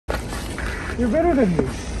You're better than me.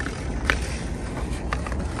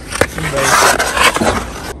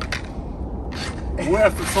 We're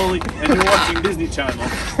after Sully and you're watching Disney Channel.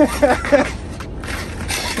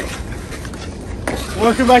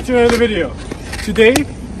 Welcome back to another video. Today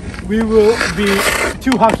we will be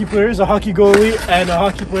two hockey players, a hockey goalie and a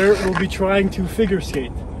hockey player will be trying to figure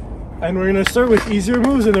skate. And we're going to start with easier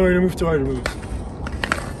moves and then we're going to move to harder moves.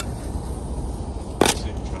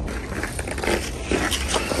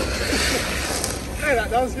 Hey, that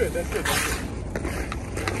was good, that's good.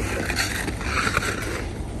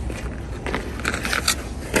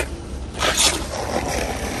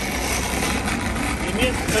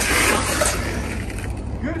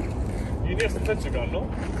 Good? You need to touch your gun, no?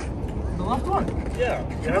 The left one? Yeah.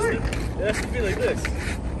 It has to be like this.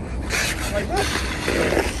 Like that?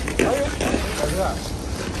 Oh, yeah. Like that.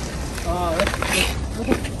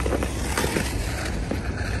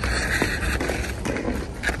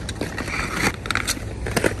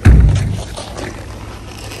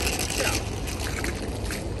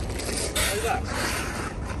 Like that.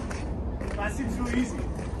 That seems really easy.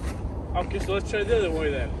 Okay, so let's try the other way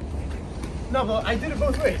then. No, but I did it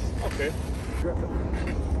both ways. Okay.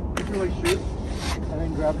 Put your leg straight and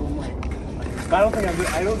then grab one leg. But I don't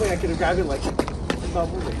think I could have grabbed it like without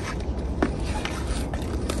moving.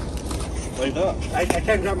 Like that. I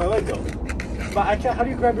can't grab my leg though. But I can't. How do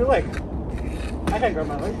you grab your leg? I can't grab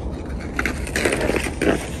my leg.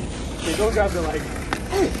 Okay, don't grab the leg.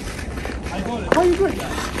 Oh, I got it. how are you doing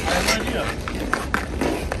that? I have no idea.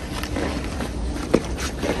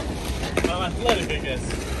 I'm athletic, I guess.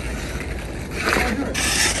 How are you doing?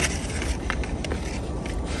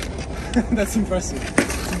 That's impressive.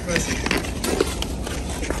 That's impressive.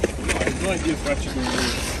 No, I have no idea if we're actually going to do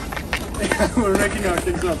this. We're making our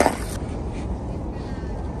things up.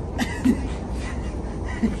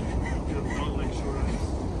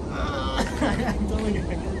 I'm telling you, I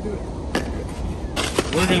can't do it.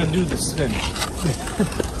 We're going to do the spin.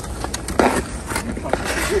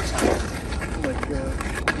 Like,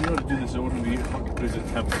 You know to do this, it wouldn't be hockey players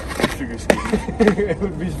attempt figure skating. it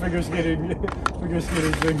would be figure skating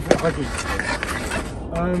doing hockey.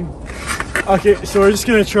 Okay, so we're just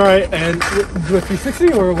gonna try and do a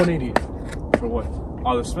 360 or a 180? For what?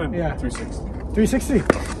 Oh, the spin? Yeah. 360. 360?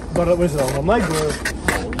 But it was on one leg or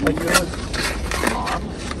like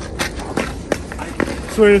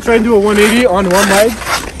so we're gonna try and do a 180 on one leg.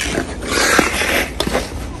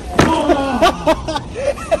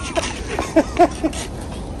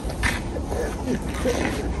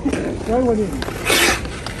 Try 180.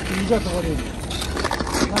 You got the 180.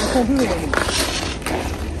 I can't do the 180.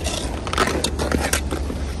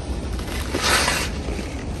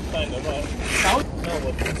 Kind of, Out? no,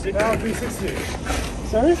 but 360. Now 360.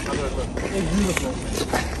 Sorry? How do I look? It's beautiful.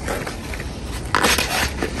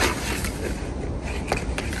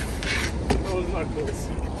 That was not close.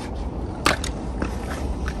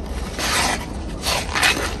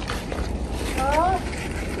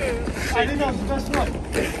 I think that was the best one.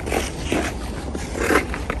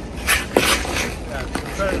 Yeah,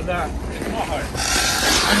 better than that. It's not hard.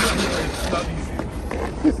 It's not easy.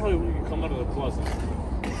 It's probably when you can come out of the closet.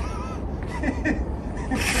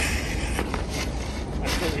 I'm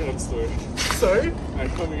coming out story. Sorry? I'm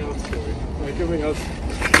coming out story. Like coming out.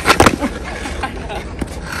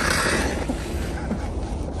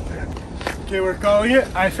 Okay, we're calling it.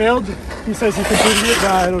 I failed. He says he completed it,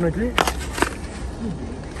 but I don't agree.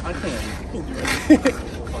 I can. You can do it.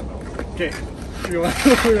 Okay,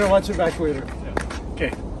 we're gonna watch it back later. Yeah.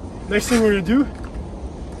 Okay, next thing we're gonna do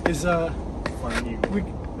is Flying eagle. we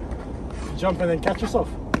jump and then catch yourself.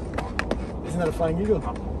 Isn't that a flying eagle?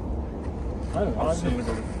 I don't know. I'll see you.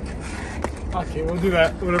 Okay, we'll do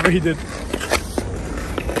that. Whatever he did.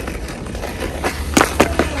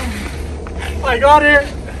 I got it.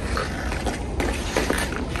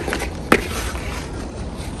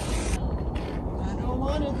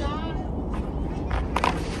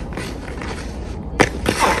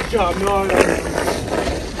 Good job, no.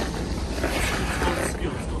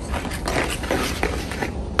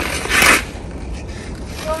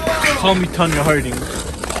 Call me Tanya Harding. I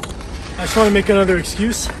just want to make another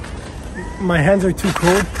excuse. My hands are too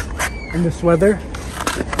cold in this weather,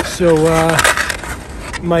 so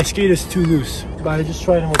my skate is too loose. But I just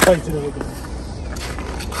tried and we'll tighten it a little bit.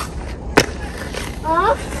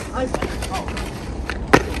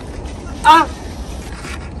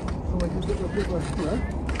 So like you did a big one, right?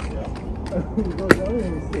 Yeah. You go down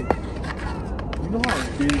and you see. You know how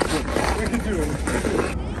big it is. We can do it.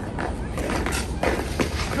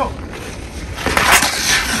 Go.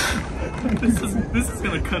 This is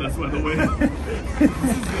gonna cut us, by the way.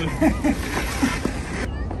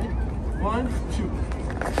 1, 2.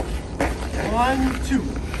 1, 2.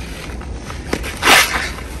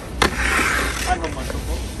 I don't mind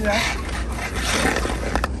football. Yeah.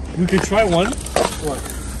 You could try one What?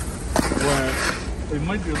 where it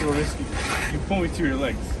might be a little risky. You point me to your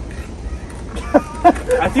legs.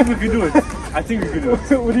 I think we could do it. I think we could do it.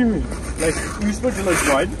 What do you mean? Like, you spread your legs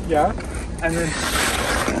wide, Yeah. and then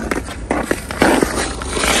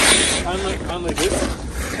I'm like this.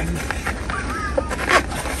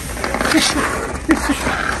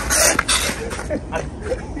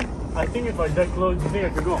 I think if I duck low, do you think I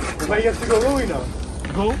could go? But you have to go low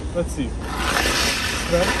enough. Go? Let's see.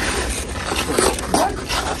 Right?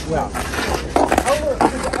 Yeah.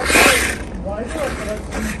 Why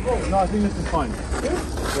not? No, I think this is fine.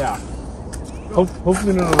 Yeah.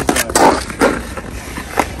 Hopefully none of us die.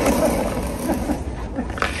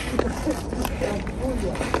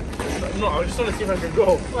 No, I just want to see if I can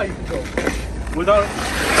go. Why you can go? Without...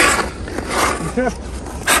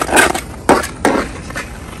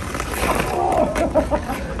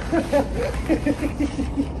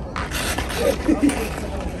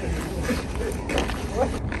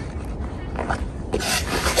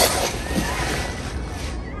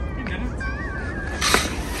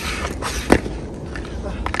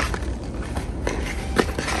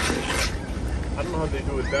 I don't know how they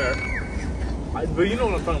do it there. But you know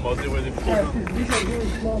what I'm talking about, where they pull Yeah, down. these are really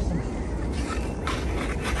small.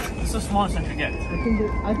 It's the smallest I could get. I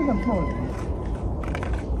think I'm smaller.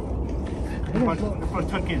 If I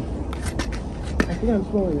tuck in. I think I'm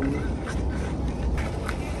smaller than you.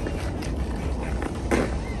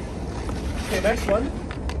 Okay, next one.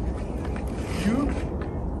 You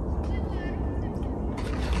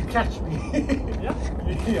catch me. Yeah?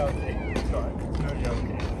 Yeah, okay. Alright. No, yeah,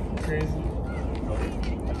 okay. Crazy.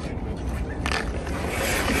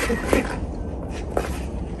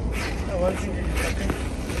 I want to see you catching.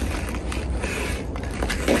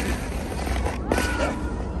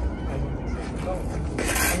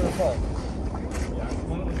 I'm gonna fall.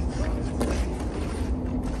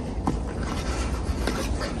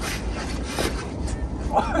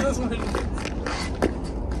 Oh, that's my...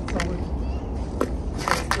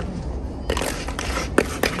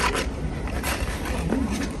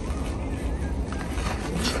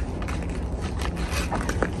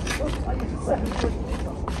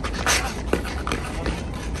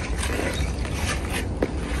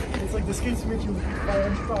 It's like the skates make you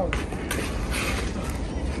 500 pounds.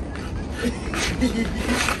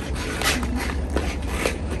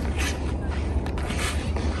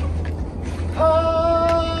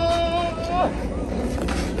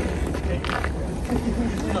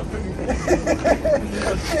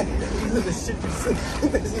 This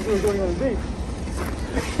is we're going on a date.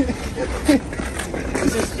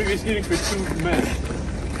 This is figure skating for 2 men.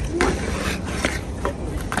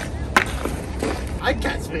 I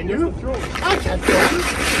can't spin you. I can't throw you.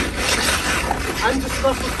 I'm just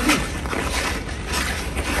muscle to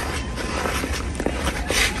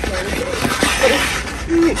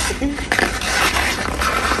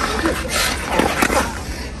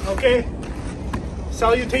Okay.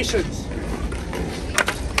 Salutations.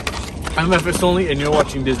 I'm FS Only and you're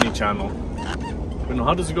watching Disney Channel. But no,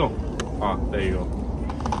 how does it go? Ah, there you go.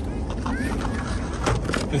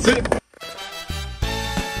 That's it.